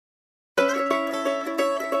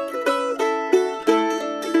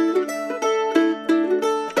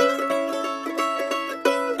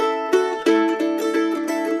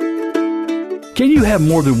Can you have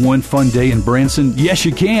more than one fun day in Branson? Yes,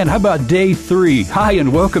 you can. How about day 3? Hi,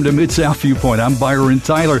 and welcome to Mid-South Viewpoint. I'm Byron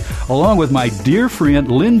Tyler, along with my dear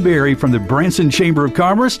friend Lynn Berry from the Branson Chamber of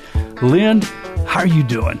Commerce. Lynn, how are you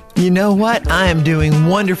doing? You know what? I am doing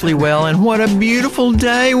wonderfully well, and what a beautiful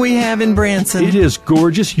day we have in Branson. It is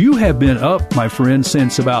gorgeous. You have been up, my friend,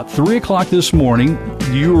 since about 3 o'clock this morning.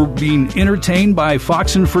 You were being entertained by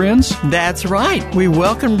Fox and Friends? That's right. We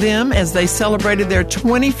welcomed them as they celebrated their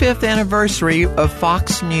 25th anniversary of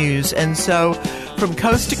Fox News. And so, from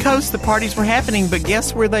coast to coast, the parties were happening, but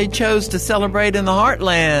guess where they chose to celebrate in the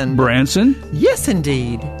heartland? Branson? Yes,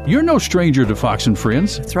 indeed. You're no stranger to Fox and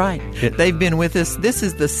Friends. That's right. They've been with us. This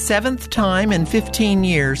is the 7th time in 15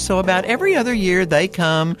 years. So about every other year, they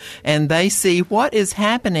come and they see what is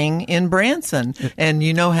happening in Branson. And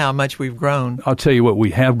you know how much we've grown. I'll tell you what,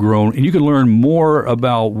 we have grown. And you can learn more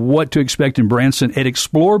about what to expect in Branson at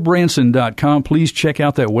explorebranson.com. Please check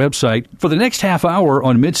out that website. For the next half hour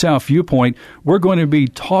on Mid-South Viewpoint, we're going to be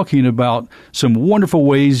talking about some wonderful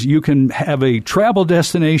ways you can have a travel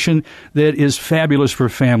destination that is fabulous for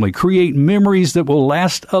family. Create memories that will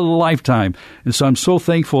last a lifetime. And so I'm so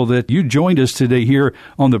thankful that you joined us today here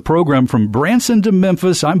on the program from Branson to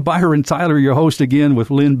Memphis. I'm Byron Tyler, your host again with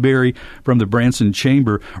Lynn Berry from the Branson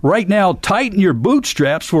Chamber. Right now, tighten your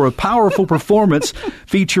bootstraps for a powerful performance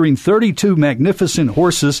featuring 32 magnificent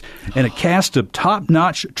horses and a cast of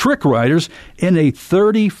top-notch trick riders in a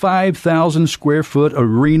 35,000 square foot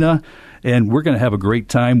arena. And we're going to have a great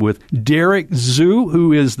time with Derek Zhu,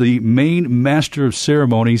 who is the main master of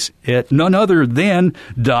ceremonies at none other than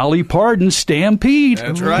Dolly Parton Stampede.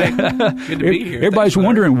 That's right. Good to be here. Everybody's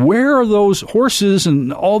wondering, where are those horses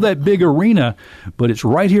and all that big arena? But it's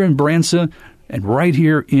right here in Branson and right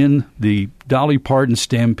here in the Dolly Parton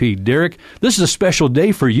Stampede. Derek, this is a special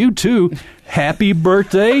day for you, too. Happy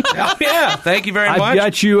birthday. Oh, yeah. Thank you very much. I've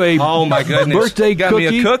got you a birthday got cookie.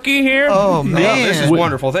 me a cookie here. Oh, man. Yeah, this is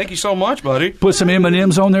wonderful. Thank you so much, buddy. Put some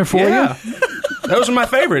M&Ms on there for you. Those are my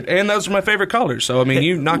favorite, and those are my favorite colors. So, I mean,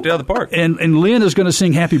 you knocked it out of the park. And Lynn is going to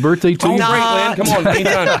sing happy birthday to you. Great, Lynn. Come on, be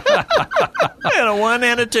done. And a 1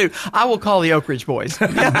 and a 2. I will call the Oak Ridge Boys.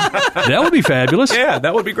 That would be fabulous. Yeah,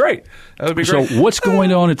 that would be great. That would be great. So what's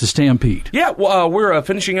going on at the Stampede? Yeah, well, we're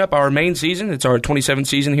finishing up our main season. It's our 27th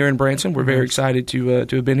season here in Branson. We're very excited to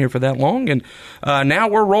have been here for that long. And now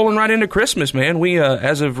we're rolling right into Christmas, man. We,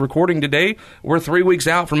 as of recording today, we're 3 weeks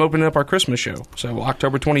out from opening up our Christmas show. So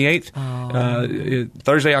October 28th,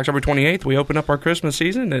 Thursday, October 28th, we open up our Christmas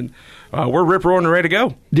season, and we're rip-roaring and ready to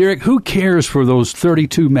go. Derek, who cares for those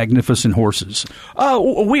 32 magnificent horses?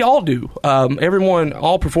 We all do.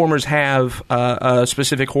 All performers have a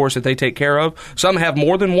specific horse that they take care of. Some have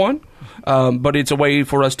more than one, but it's a way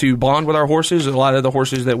for us to bond with our horses. A lot of the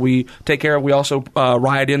horses that we take care of, we also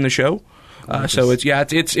ride in the show. So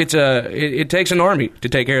it takes an army to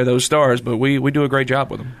take care of those stars, but we do a great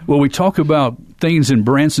job with them. Well, we talk about things in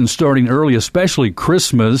Branson starting early, especially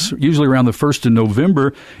Christmas, usually around the 1st of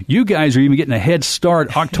November. You guys are even getting a head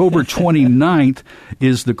start. October 29th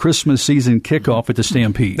is the Christmas season kickoff at the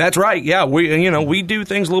Stampede. That's right. Yeah, we do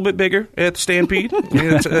things a little bit bigger at the Stampede.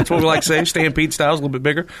 That's what we like to say. Stampede style is a little bit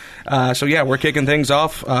bigger. So yeah, we're kicking things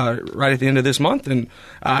off right at the end of this month, and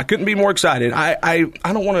I couldn't be more excited. I'm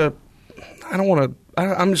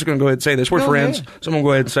just going to go ahead and say this. We're friends, so I'm going to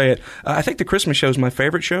go ahead and say it. I think the Christmas show is my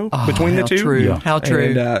favorite show between the two. True. Yeah. How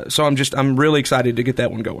true. And, so I'm really excited to get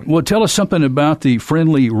that one going. Well, tell us something about the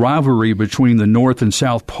friendly rivalry between the North and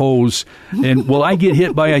South Poles, and will I get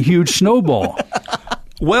hit by a huge snowball?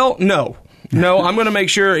 Well, no. No, I'm going to make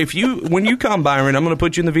sure when you come, Byron, I'm going to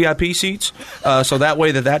put you in the VIP seats, so that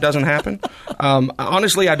way that doesn't happen.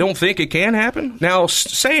 Honestly, I don't think it can happen. Now,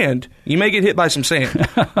 sand, you may get hit by some sand,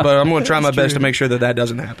 but I'm going to try my best to make sure that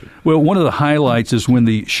doesn't happen. Well, one of the highlights is when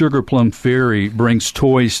the Sugar Plum Fairy brings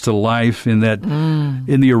toys to life in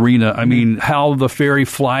the arena. I mean, how the fairy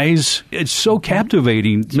flies, it's so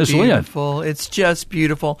captivating, Miss Lynn. Beautiful. It's just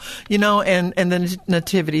beautiful. And the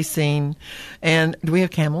nativity scene. And do we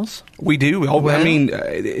have camels? We do. I mean,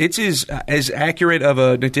 it's as accurate of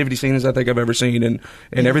a nativity scene as I think I've ever seen, and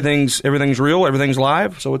everything's real, everything's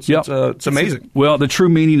live, so it's amazing. Well, the true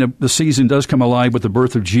meaning of the season does come alive with the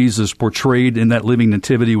birth of Jesus portrayed in that living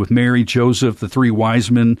nativity with Mary, Joseph, the 3 wise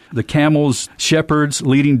men, the camels, shepherds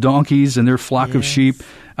leading donkeys and their flock of sheep.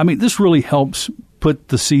 I mean, this really helps put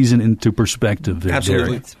the season into perspective there,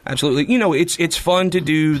 Absolutely. Derek. Absolutely. It's fun to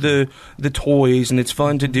do the toys, and it's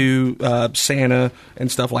fun to do Santa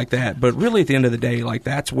and stuff like that. But really, at the end of the day,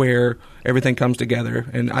 that's where everything comes together.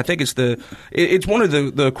 And I think it's one of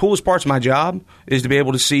the coolest parts of my job is to be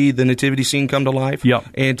able to see the nativity scene come to life. Yep.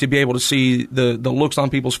 And to be able to see the looks on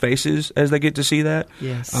people's faces as they get to see that.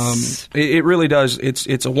 Yes. It really does.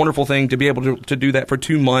 It's a wonderful thing to be able to do that for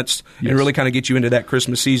 2 months and really kind of get you into that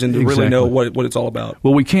Christmas season to really know what it's all about.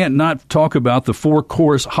 Well, we can't not talk about the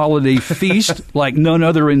 4-course holiday feast like none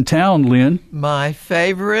other in town, Lynn. My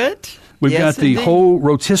favorite. We've Yes, got the indeed. whole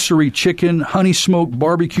rotisserie chicken, honey smoked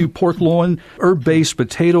barbecue pork loin, herb-based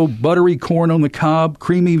potato, buttery corn on the cob,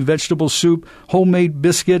 creamy vegetable soup, homemade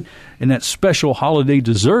biscuit, and that special holiday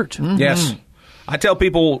dessert. Yes. I tell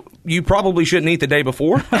people you probably shouldn't eat the day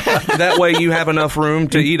before. That way you have enough room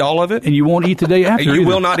to eat all of it. And you won't eat the day after You either.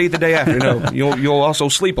 will not eat the day after. No, you'll also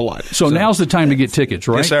sleep a lot. So now's the time to get tickets,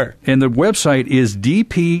 right? Yes, sir. And the website is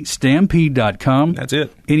dpstampede.com. That's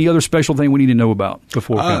it. Any other special thing we need to know about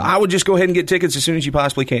before? I would just go ahead and get tickets as soon as you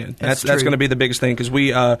possibly can. That's true. going to be the biggest thing because we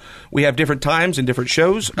have different times and different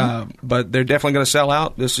shows, but they're definitely going to sell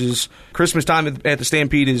out. This is Christmas time at the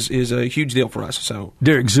Stampede is a huge deal for us. So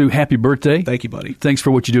Derek Zoo, happy birthday. thank you, buddy. Thanks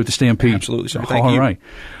for what you do at the Stampede. Absolutely, sir. Thank All you. right.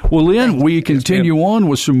 Well, Lynn, we continue on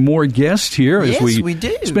with some more guests here as Yes, we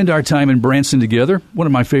do. spend our time in Branson together. One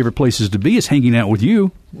of my favorite places to be is hanging out with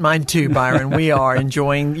you. Mine too, Byron. We are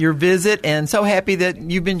enjoying your visit and so happy that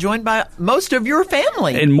you've been joined by most of your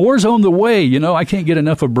family. And more's on the way. You know, I can't get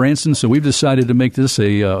enough of Branson, so we've decided to make this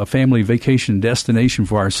a family vacation destination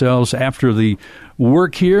for ourselves. After the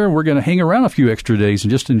work here, we're going to hang around a few extra days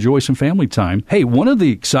and just enjoy some family time. Hey, one of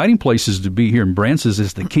the exciting places to be here in Branson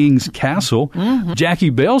is the King's Castle. Jackie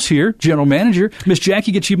Bell's here, general manager. Miss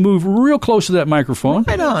Jackie, get you moved real close to that microphone.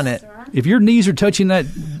 Right on it. If your knees are touching that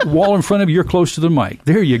wall in front of you, you're close to the mic.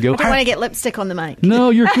 There you go. I don't want to get lipstick on the mic. No,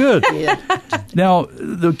 you're good. Now,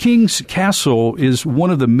 the King's Castle is one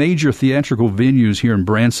of the major theatrical venues here in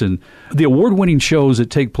Branson. The award-winning shows that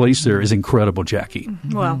take place there is incredible, Jackie.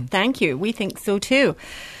 Well, thank you. We think so too.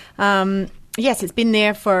 Yes, it's been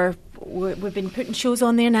there we've been putting shows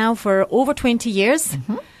on there now for over 20 years.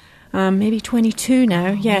 Maybe 22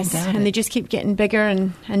 now, yes. And they just keep getting bigger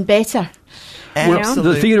and better.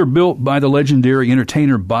 Absolutely. The theater built by the legendary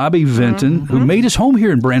entertainer Bobby Vinton, who made his home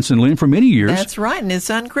here in Branson, Lynn, for many years. That's right. And his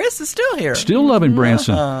son Chris is still here. Still loving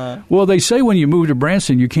Branson. Well, they say when you move to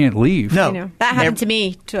Branson, you can't leave. No. You know, that happened to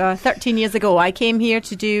me 13 years ago. I came here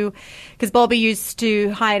to do, because Bobby used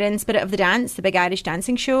to hire in Spirit of the Dance, the big Irish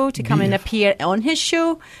dancing show, to come and appear on his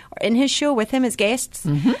show, or in his show with him as guests.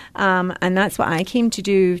 And that's what I came to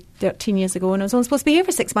do 13 years ago. And I was only supposed to be here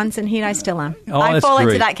for 6 months, and here I still am. Oh, I that's fall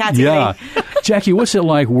great. into that category. Yeah. Jackie, what's it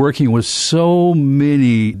like working with so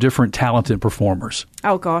many different talented performers?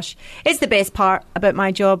 Oh gosh, it's the best part about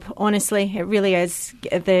my job. Honestly, it really is.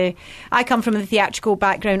 I come from a theatrical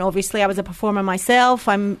background. Obviously, I was a performer myself.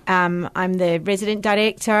 I'm the resident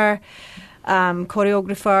director,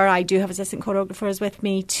 choreographer. I do have assistant choreographers with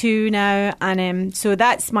me too now, and so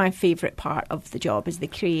that's my favourite part of the job is the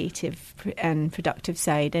creative and productive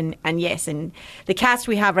side. And yes, and the cast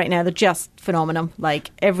we have right now, they're just phenomenal.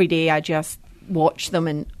 Like every day, I just watch them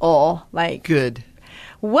in awe. Like Good.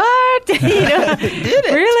 what? You know, Did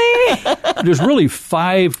it. Really? There's really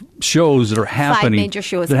 5 shows that are happening. 5 major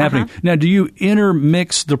shows, that are happening. Now, do you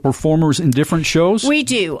intermix the performers in different shows? We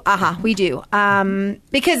do. We do.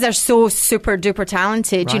 Because they're so super duper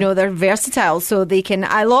talented, Right. you know, they're versatile. So they can,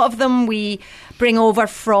 a lot of them we bring over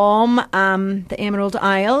from the Emerald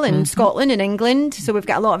Isle in Scotland and England. So we've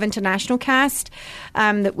got a lot of international cast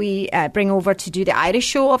that we bring over to do the Irish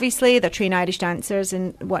show, obviously. They're trained Irish dancers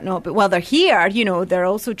and whatnot. But while they're here, you know, they're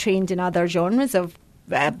also trained in other genres of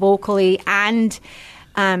vocally and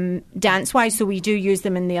dance-wise, so we do use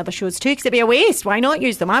them in the other shows too, because it'd be a waste. Why not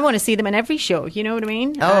use them? I want to see them in every show, you know what I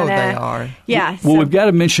mean? Oh, And, they are. Yeah. Well, so we've got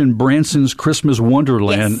to mention Branson's Christmas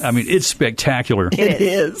Wonderland. Yes. I mean, it's spectacular. It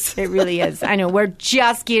is. It really is. I know. We're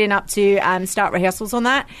just gearing up to start rehearsals on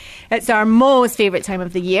that. It's our most favourite time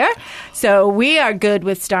of the year. So we are good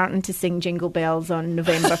with starting to sing Jingle Bells on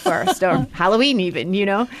November 1st or Halloween even, you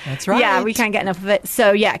know? That's right. Yeah, we can't get enough of it.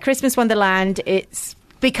 So yeah, Christmas Wonderland, it's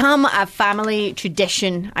become a family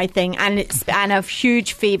tradition, I think, and it's a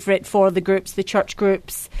huge favourite for the groups, the church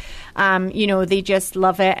groups. You know, they just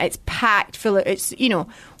love it. It's packed full of, it's, you know,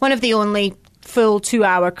 one of the only full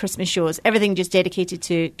 2-hour Christmas shows. Everything just dedicated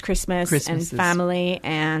to Christmas and Christmas is family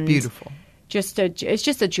and beautiful. It's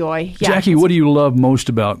just a joy. Yeah. Jackie, what do you love most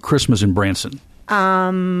about Christmas in Branson?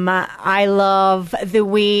 I love the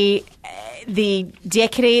way they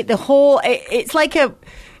decorate the whole. It's like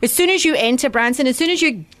as soon as you enter Branson, as soon as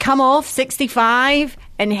you come off 65,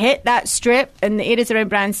 and hit that strip in the areas around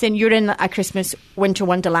Branson, you're in a Christmas winter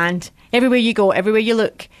wonderland. Everywhere you go, everywhere you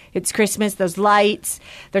look, it's Christmas. There's lights.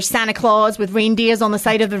 There's Santa Claus with reindeers on the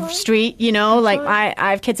side of the street. You know, like I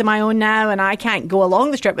have kids of my own now, and I can't go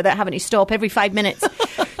along the strip without having to stop every 5 minutes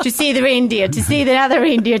to see the reindeer, to see the other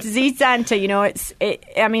reindeer, to see Santa. You know, it's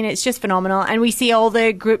just phenomenal. And we see all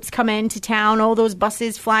the groups come into town, all those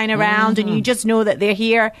buses flying around, and you just know that they're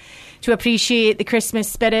here to appreciate the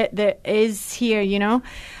Christmas spirit that is here, you know,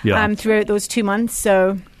 throughout those 2 months.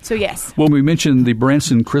 So yes. Well, we mentioned the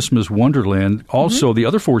Branson Christmas Wonderland. Also, the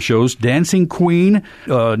other 4 shows, Dancing Queen,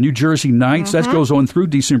 New Jersey Nights. That goes on through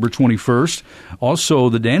December 21st. Also,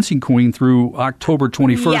 the Dancing Queen through October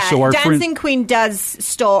 21st. Yeah, so our Dancing Queen does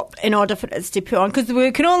stop in order for us to put on, because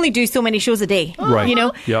we can only do so many shows a day. Right. You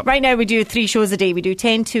know? Yep. Right now we do 3 shows a day. We do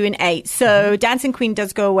 10, 2 and 8. So Dancing Queen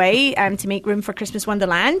does go away to make room for Christmas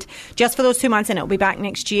Wonderland just for those 2 months, and it'll be back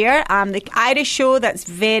next year. The Irish show, that's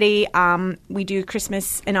very... we do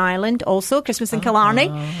Christmas in Ireland also, Christmas in Killarney.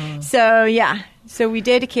 So, yeah. So we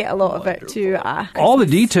dedicate a lot of it to all the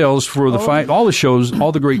details for all the shows,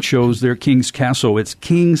 all the great shows there at King's Castle. It's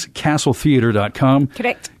kingscastletheater.com.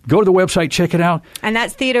 Correct. Go to the website, check it out. And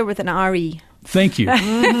that's theater with an R-E. Thank you.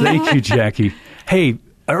 Thank you, Jackie. Hey,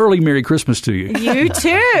 early Merry Christmas to you. You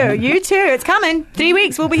too. You too. It's coming. 3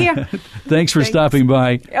 weeks. We'll be here. Thanks for stopping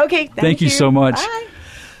by. Okay. Thank you so much. Bye.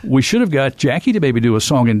 We should have got Jackie to maybe do a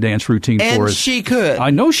song and dance routine for us. And she could. I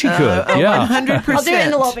know she could. Yeah. 100%. I'll do it in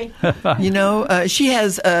the lobby. You know, she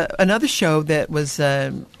has another show that was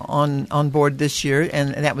on board this year,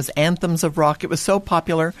 and that was Anthems of Rock. It was so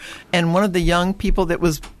popular. And one of the young people that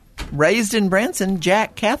was raised in Branson,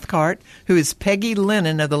 Jack Cathcart, who is Peggy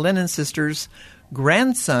Lennon of the Lennon Sisters'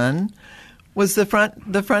 grandson, was the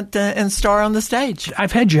front and star on the stage.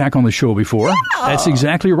 I've had Jack on the show before. Yeah. That's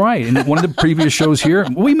exactly right. In one of the previous shows here,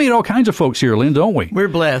 we meet all kinds of folks here, Lynn, don't we? We're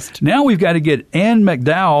blessed. Now we've got to get Ann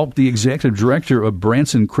McDowell, the executive director of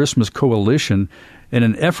Branson Christmas Coalition, in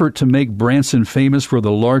an effort to make Branson famous for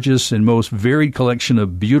the largest and most varied collection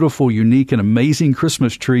of beautiful, unique, and amazing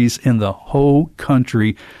Christmas trees in the whole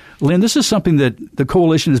country. Lynn, this is something that the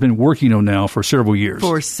coalition has been working on now for several years.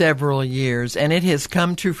 For several years, and it has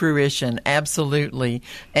come to fruition, absolutely.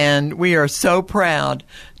 And we are so proud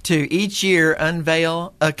to each year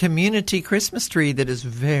unveil a community Christmas tree that is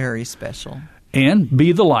very special. And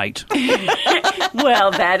be the light.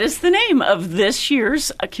 Well, that is the name of this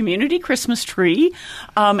year's community Christmas tree,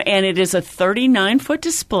 and it is a 39-foot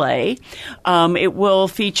display. It will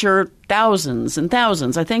feature thousands and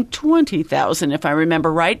thousands, I think 20,000 if I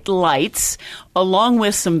remember right, lights, along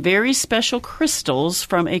with some very special crystals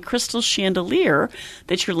from a crystal chandelier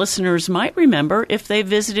that your listeners might remember if they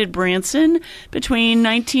visited Branson between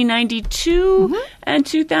 1992 and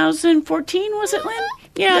 2014, was it, Lynn?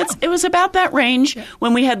 Yeah, it was about that range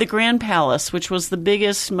when we had the Grand Palace, which was the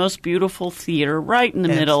biggest, most beautiful theater right in the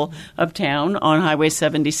middle of town on Highway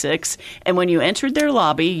 76. And when you entered their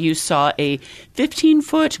lobby, you saw a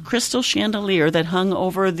 15-foot crystal chandelier that hung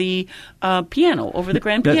over the piano, over the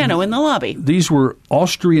grand piano in the lobby. These were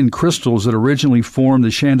Austrian crystals that originally formed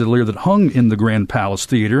the chandelier that hung in the Grand Palace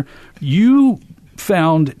Theater. You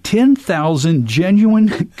found 10,000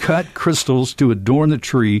 genuine cut crystals to adorn the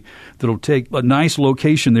tree that'll take a nice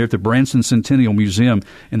location there at the Branson Centennial Museum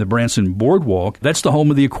in the Branson Boardwalk. That's the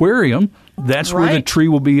home of the aquarium. That's where the tree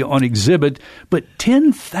will be on exhibit. But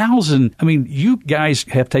 10,000, I mean, you guys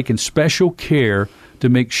have taken special care to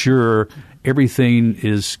make sure everything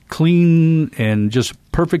is clean and just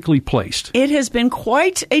perfectly placed. It has been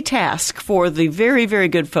quite a task for the very, very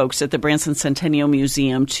good folks at the Branson Centennial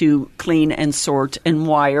Museum to clean and sort and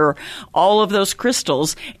wire all of those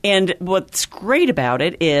crystals. And what's great about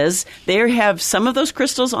it is they have some of those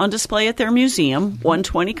crystals on display at their museum,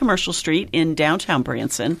 120 Commercial Street in downtown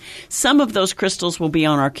Branson. Some of those crystals will be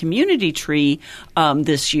on our community tree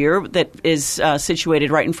this year that is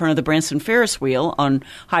situated right in front of the Branson Ferris wheel on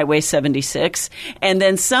Highway 76. And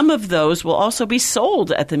then some of those will also be sold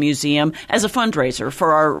at the museum as a fundraiser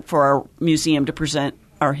for our museum to present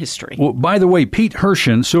our history. Well, by the way, Pete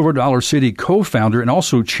Hershen, Silver Dollar City co-founder and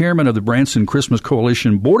also chairman of the Branson Christmas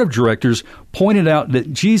Coalition Board of Directors, pointed out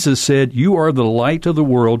that Jesus said, "You are the light of the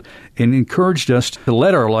world," and encouraged us to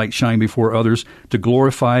let our light shine before others to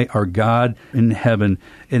glorify our God in heaven.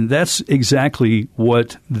 And that's exactly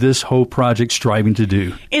what this whole project's striving to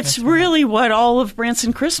do. It's really what all of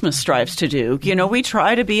Branson Christmas strives to do. You know, we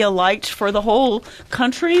try to be a light for the whole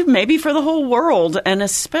country, maybe for the whole world, and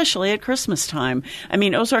especially at Christmas time. I mean,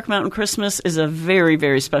 mean, Ozark Mountain Christmas is a very,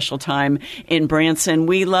 very special time in Branson.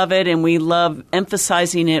 We love it, and we love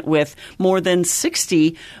emphasizing it with more than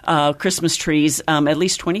 60 Christmas trees, at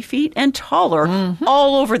least 20 feet and taller,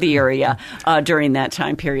 all over the area during that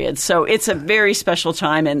time period. So it's a very special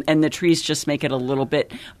time, and the trees just make it a little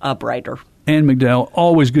bit brighter. Ann McDowell,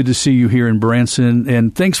 always good to see you here in Branson,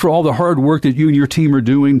 and thanks for all the hard work that you and your team are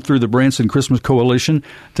doing through the Branson Christmas Coalition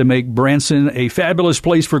to make Branson a fabulous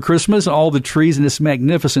place for Christmas, all the trees and this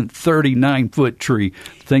magnificent 39-foot tree.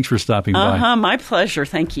 Thanks for stopping by. My pleasure.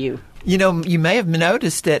 Thank you. You know, you may have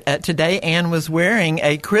noticed that today Ann was wearing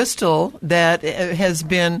a crystal that has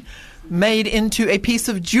been made into a piece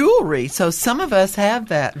of jewelry. So some of us have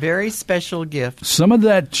that very special gift. Some of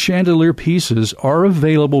that chandelier pieces are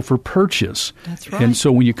available for purchase. That's right. And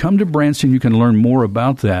so when you come to Branson, you can learn more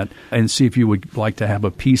about that and see if you would like to have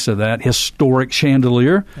a piece of that historic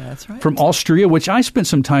chandelier. That's right. From Austria, which I spent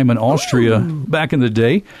some time in Austria back in the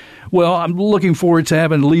day. Well, I'm looking forward to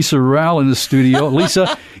having Lisa Rowell in the studio.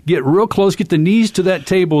 Lisa, get real close, get the knees to that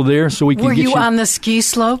table there so we can Were get you. you on the ski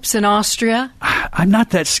slopes in Austria? I'm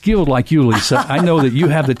not that skilled like you, Lisa. I know that you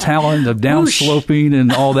have the talent of downsloping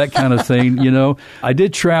and all that kind of thing, you know. I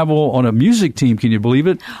did travel on a music team, can you believe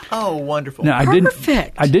it? Oh, wonderful. Now,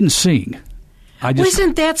 Perfect. I didn't sing.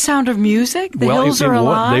 Wasn't that Sound of Music? The hills are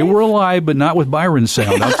alive? They were alive, but not with Byron's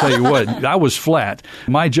sound. I'll tell you what, I was flat.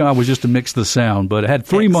 My job was just to mix the sound, but I had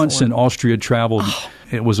 3 months in Austria, traveled.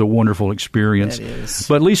 It was a wonderful experience. That is.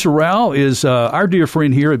 But Lisa Rowell is our dear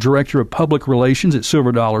friend here, Director of Public Relations at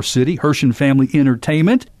Silver Dollar City, Herschen Family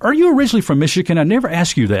Entertainment. Are you originally from Michigan? I never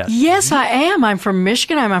asked you that. Yes, I am. I'm from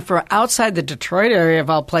Michigan. I'm from outside the Detroit area of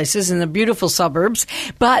all places in the beautiful suburbs.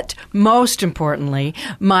 But most importantly,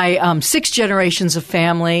 my 6 generations of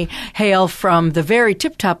family hail from the very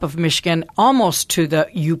tip-top of Michigan, almost to the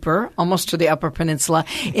Upper, almost to the Upper Peninsula,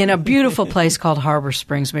 in a beautiful place called Harbor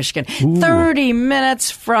Springs, Michigan. 30 minutes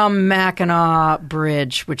from Mackinac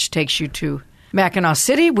Bridge, which takes you to Mackinac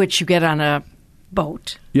City, which you get on a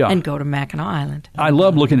boat and go to Mackinac Island. I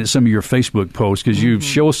love looking at some of your Facebook posts because you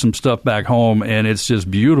show us some stuff back home, and it's just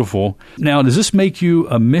beautiful. Now, does this make you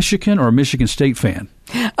a Michigan or a Michigan State fan?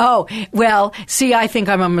 Oh, well, see, I think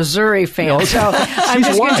I'm a Missouri fan, so I'm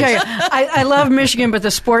just going to tell you, I love Michigan, but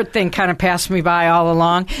the sport thing kind of passed me by all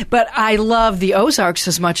along. But I love the Ozarks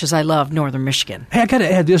as much as I love Northern Michigan. Hey, I got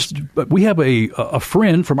to add this, but we have a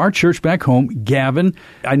friend from our church back home, Gavin.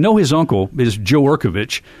 I know his uncle is Joe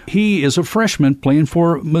Urkovich. He is a freshman playing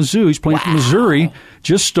for Mizzou. He's playing for Missouri,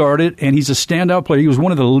 just started, and he's a standout player. He was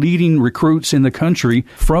one of the leading recruits in the country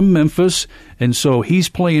from Memphis, and so he's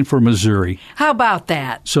playing for Missouri. How about that?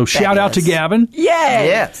 So shout out to Gavin. Yay!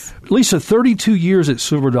 Yes. Lisa, 32 years at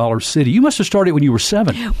Silver Dollar City. You must have started when you were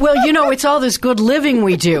 7. Well, you know, it's all this good living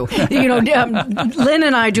we do. You know, Lynn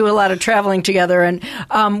and I do a lot of traveling together, and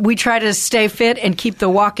we try to stay fit and keep the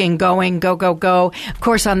walking going, go. Of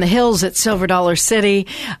course, on the hills at Silver Dollar City.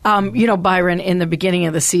 You know, Byron, in the beginning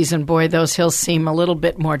of the season, boy, those hills seem a little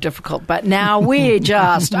bit more difficult. But now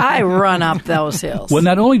I run up those hills. Well,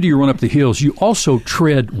 not only do you run up the hills, you also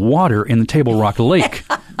tread water in the Table Rock Lake.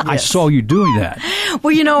 Yes. I saw you doing that.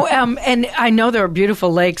 Well, you know, and I know there are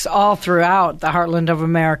beautiful lakes all throughout the heartland of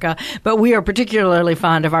America, but we are particularly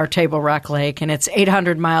fond of our Table Rock Lake, and it's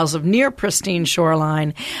 800 miles of near pristine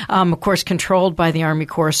shoreline, of course, controlled by the Army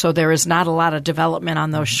Corps, so there is not a lot of development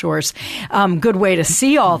on those shores. Good way to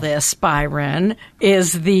see all this, Byron,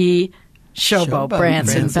 is the Showboat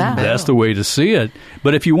Branson Belle. That's the way to see it.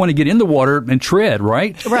 But if you want to get in the water and tread,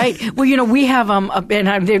 right? Right. Well, you know, we have, and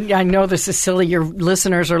I know this is silly. Your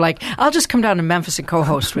listeners are like, I'll just come down to Memphis and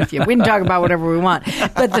co-host with you. We can talk about whatever we want.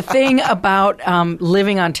 But the thing about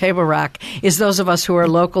living on Table Rock is those of us who are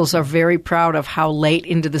locals are very proud of how late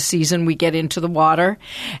into the season we get into the water.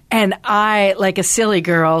 And I, like a silly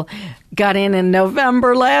girl, got in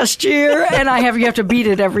November last year, and you have to beat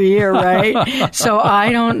it every year, right? So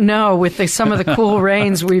I don't know, with some of the cool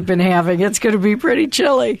rains we've been having, it's going to be pretty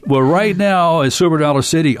chilly. Well, right now at Silver Dollar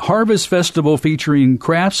City, Harvest Festival featuring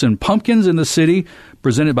crafts and pumpkins in the city,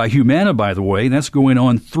 presented by Humana, by the way. That's going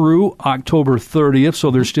on through October 30th,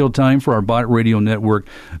 so there's still time for our Bot Radio Network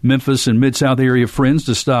Memphis and Mid-South area friends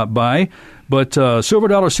to stop by. But Silver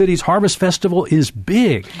Dollar City's Harvest Festival is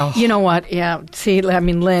big. Oh. You know what? Yeah. See, I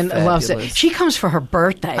mean, Lynn loves it. She comes for her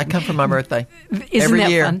birthday. I come for my birthday. Isn't every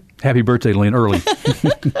that year. Fun? Happy birthday, Lynn, early.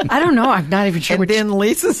 I don't know. I'm not even sure. And then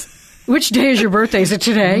Lisa's. Which day is your birthday? Is it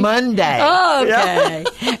today? Monday. Oh, okay.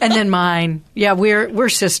 And then mine. Yeah, we're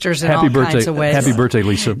sisters in Happy all birthday. kinds of ways. Happy birthday,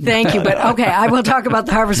 Lisa. Thank you. But okay, I will talk about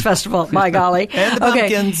the Harvest Festival. My golly. And the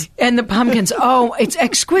pumpkins. Okay. And the pumpkins. Oh, it's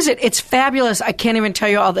exquisite. It's fabulous. I can't even tell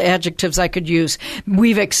you all the adjectives I could use.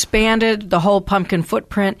 We've expanded the whole pumpkin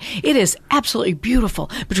footprint. It is absolutely beautiful.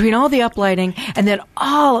 Between all the uplighting and then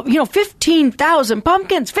 15,000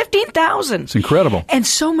 pumpkins. 15,000. It's incredible. And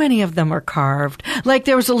so many of them are carved. Like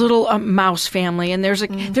there was a little mouse family, and there's a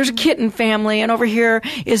kitten family, and over here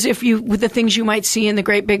is with the things you might see in the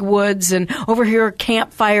great big woods, and over here a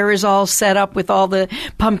campfire is all set up with all the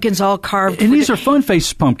pumpkins all carved. And these are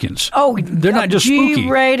fun-faced pumpkins. Oh, they're not just spooky.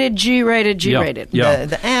 G-rated. Yeah.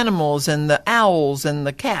 The animals and the owls and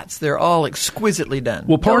the cats, they're all exquisitely done.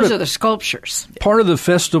 Well, Those are the sculptures. Part of the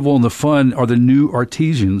festival and the fun are the new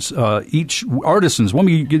artisans. Each artisans. Let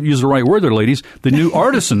me use the right word there, ladies. The new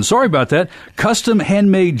artisans. Sorry about that. Custom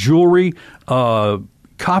handmade jewelry.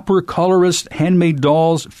 Copper colorist, handmade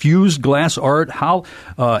dolls, fused glass art,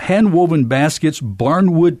 hand-woven baskets,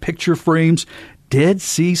 barnwood picture frames, Dead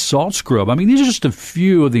Sea salt scrub. I mean, these are just a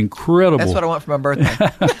few of the incredible. That's what I want for my birthday.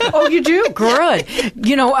 Oh, you do? Good.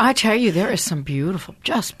 I tell you, there is some beautiful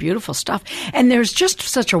stuff. And there's just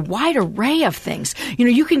such a wide array of things.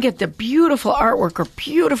 You can get the beautiful artwork or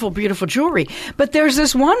beautiful, beautiful jewelry. But there's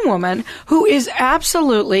this one woman who is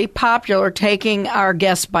absolutely popular, taking our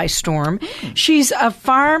guests by storm. She's a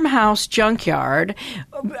farmhouse junkyard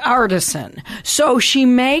artisan. So she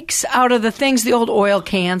makes out of the things, the old oil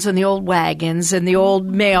cans and the old wagons and the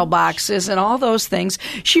old mailboxes and all those things,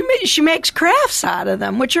 she makes crafts out of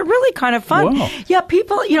them, which are really kind of fun. Wow. Yeah,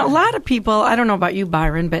 people, a lot of people, I don't know about you,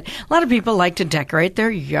 Byron, but a lot of people like to decorate their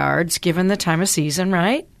yards given the time of season,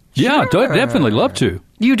 right? Yeah, definitely love to.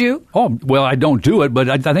 You do? Oh, well, I don't do it, but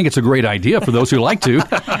I think it's a great idea for those who like to.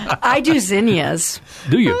 I do zinnias.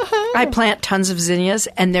 Do you? I plant tons of zinnias,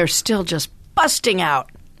 and they're still just busting out.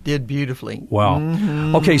 Did beautifully. Wow.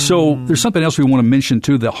 Okay, so there's something else we want to mention,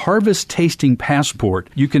 too, the Harvest Tasting Passport.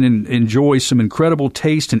 You can enjoy some incredible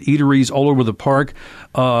taste and eateries all over the park.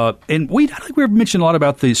 And I think we've mentioned a lot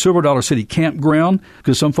about the Silver Dollar City Campground,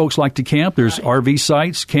 because some folks like to camp. There's RV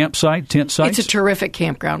sites, campsite, tent sites. It's a terrific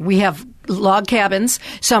campground. We have log cabins.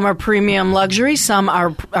 Some are premium luxury. Some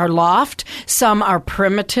are loft. Some are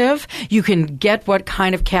primitive. You can get what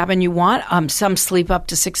kind of cabin you want. Some sleep up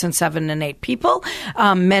to 6 and 7 and 8 people.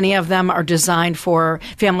 Many of them are designed for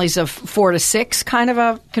families of 4 to 6 kind of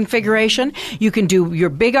a configuration. You can do your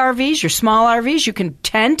big RVs, your small RVs. You can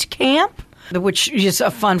tent camp, which is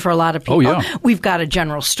fun for a lot of people. Oh, yeah. We've got a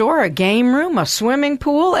general store, a game room, a swimming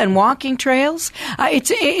pool, and walking trails.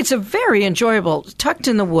 It's a very enjoyable, tucked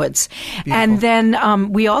in the woods. Beautiful. And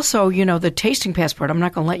then we also, the tasting passport, I'm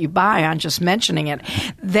not going to let you buy on just mentioning it.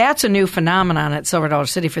 That's a new phenomenon at Silver Dollar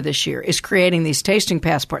City for this year, is creating these tasting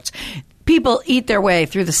passports. People eat their way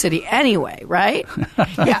through the city anyway, right?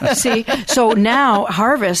 Yeah, see? So now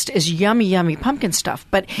Harvest is yummy, yummy pumpkin stuff,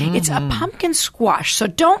 but it's a pumpkin squash. So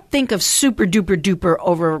don't think of super duper duper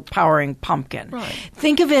overpowering pumpkin. Right.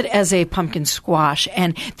 Think of it as a pumpkin squash.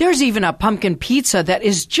 And there's even a pumpkin pizza that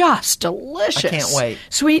is just delicious. I can't wait.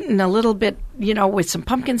 Sweetened a little bit, with some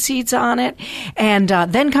pumpkin seeds on it. And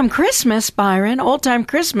then come Christmas, Byron, old-time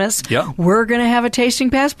Christmas. Yeah. We're going to have a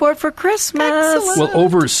tasting passport for Christmas. Excellent. Well,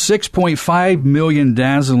 over 6.5 million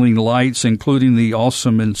dazzling lights, including the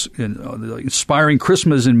awesome and inspiring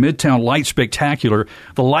Christmas in Midtown Light Spectacular.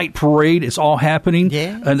 The Light Parade is all happening.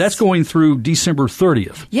 Yes. And that's going through December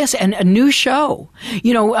 30th. Yes, and a new show.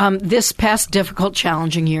 This past difficult,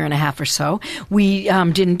 challenging year and a half or so, we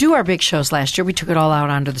didn't do our big shows last year. We took it all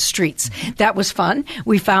out onto the streets. That was fun.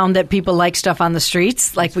 We found that people like stuff on the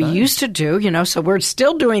streets like we used to do, so we're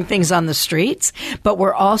still doing things on the streets, but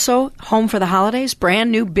we're also home for the holidays,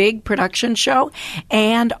 brand new big production show,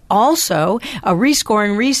 and also a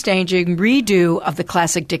rescoring, restaging, redo of the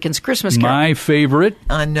classic Dickens Christmas Carol. My favorite.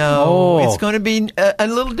 I know. Oh. It's going to be a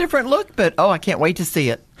little different look, but I can't wait to see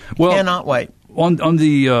it. Well, cannot wait. On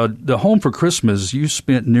the Home for Christmas, you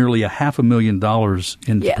spent nearly $500,000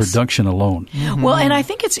 in Yes. production alone. Well, and I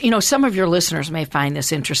think it's, some of your listeners may find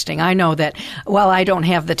this interesting. I know that while I don't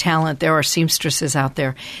have the talent, there are seamstresses out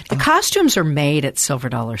there. The costumes are made at Silver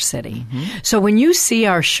Dollar City. So when you see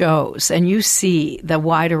our shows and you see the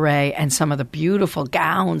wide array and some of the beautiful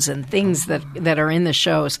gowns and things that are in the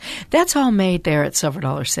shows, that's all made there at Silver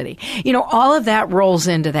Dollar City. All of that rolls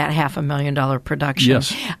into that $500,000 production.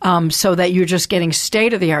 Yes. So that you're just just getting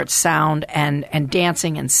state-of-the-art sound and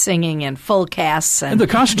dancing and singing and full casts and the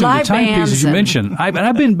costume, live the timepieces you mentioned.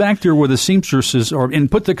 I've been back there where the seamstresses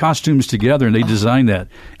and put the costumes together, and they designed that.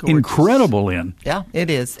 Gorgeous. Incredible, Lynn. Yeah,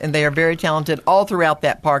 it is. And they are very talented all throughout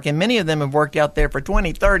that park. And many of them have worked out there for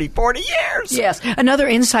 20, 30, 40 years. Yes. Another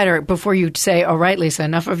insider, before you say, all right, Lisa,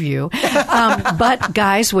 enough of you. But,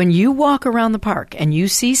 guys, when you walk around the park and you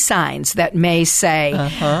see signs that may say,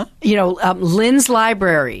 Lynn's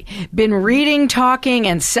Library, been reading, talking,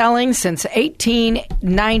 and selling since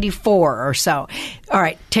 1894 or so. All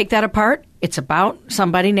right, take that apart. It's about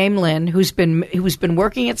somebody named Lynn who's been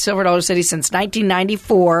working at Silver Dollar City since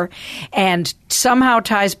 1994 and somehow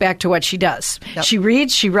ties back to what she does. Yep. She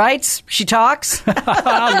reads, she writes, she talks.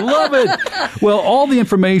 I love it. Well, all the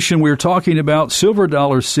information we're talking about,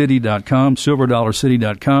 silverdollarcity.com,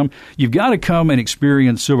 silverdollarcity.com. You've got to come and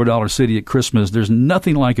experience Silver Dollar City at Christmas. There's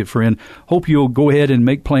nothing like it, friend. Hope you'll go ahead and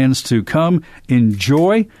make plans to come,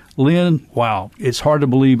 enjoy. Lynn, wow, it's hard to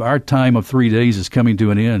believe our time of 3 days is coming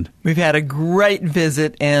to an end. We've had a great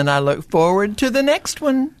visit, and I look forward to the next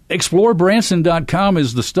one. ExploreBranson.com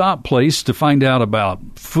is the stop place to find out about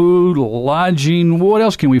food, lodging. What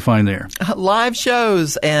else can we find there? Live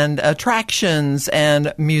shows and attractions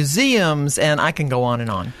and museums, and I can go on and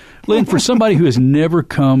on. Lynn, for somebody who has never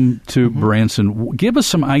come to Branson, give us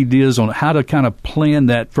some ideas on how to kind of plan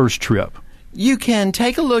that first trip. You can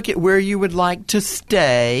take a look at where you would like to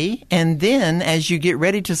stay, and then as you get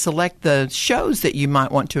ready to select the shows that you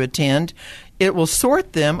might want to attend, it will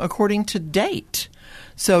sort them according to date.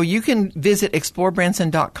 So you can visit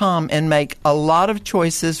explorebranson.com and make a lot of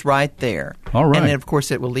choices right there. All right. And then, of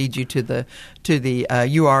course, it will lead you to the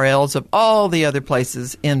URLs of all the other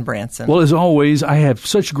places in Branson. Well, as always, I have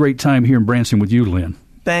such a great time here in Branson with you, Lynn.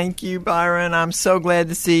 Thank you, Byron. I'm so glad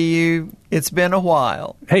to see you. It's been a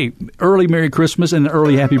while. Hey, early Merry Christmas and an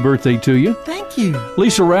early happy birthday to you. Thank you.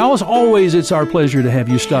 Lisa Rowell, as always, it's our pleasure to have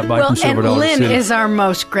you stop by from Silver Dollar Lynn City. is our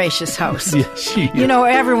most gracious host. Yes, she is. You know,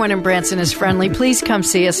 everyone in Branson is friendly. Please come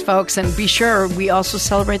see us, folks, and be sure we also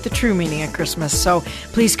celebrate the true meaning of Christmas. So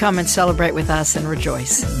please come and celebrate with us and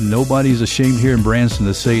rejoice. Nobody's ashamed here in Branson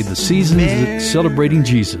to say the season's celebrating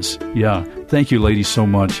Jesus. Yeah. Thank you, ladies, so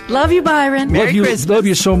much. Love you, Byron. Merry Christmas. Love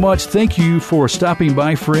you so much. Thank you for stopping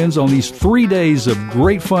by, friends, on these 3 days of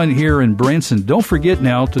great fun here in Branson. Don't forget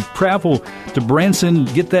now to travel to Branson,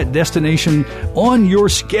 get that destination on your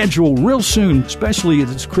schedule real soon, especially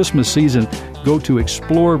as it's Christmas season. Go to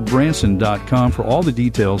explorebranson.com for all the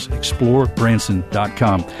details,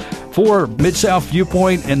 explorebranson.com. For Mid-South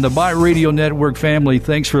Viewpoint and the By Radio Network family,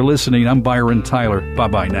 thanks for listening. I'm Byron Tyler.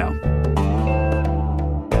 Bye-bye now.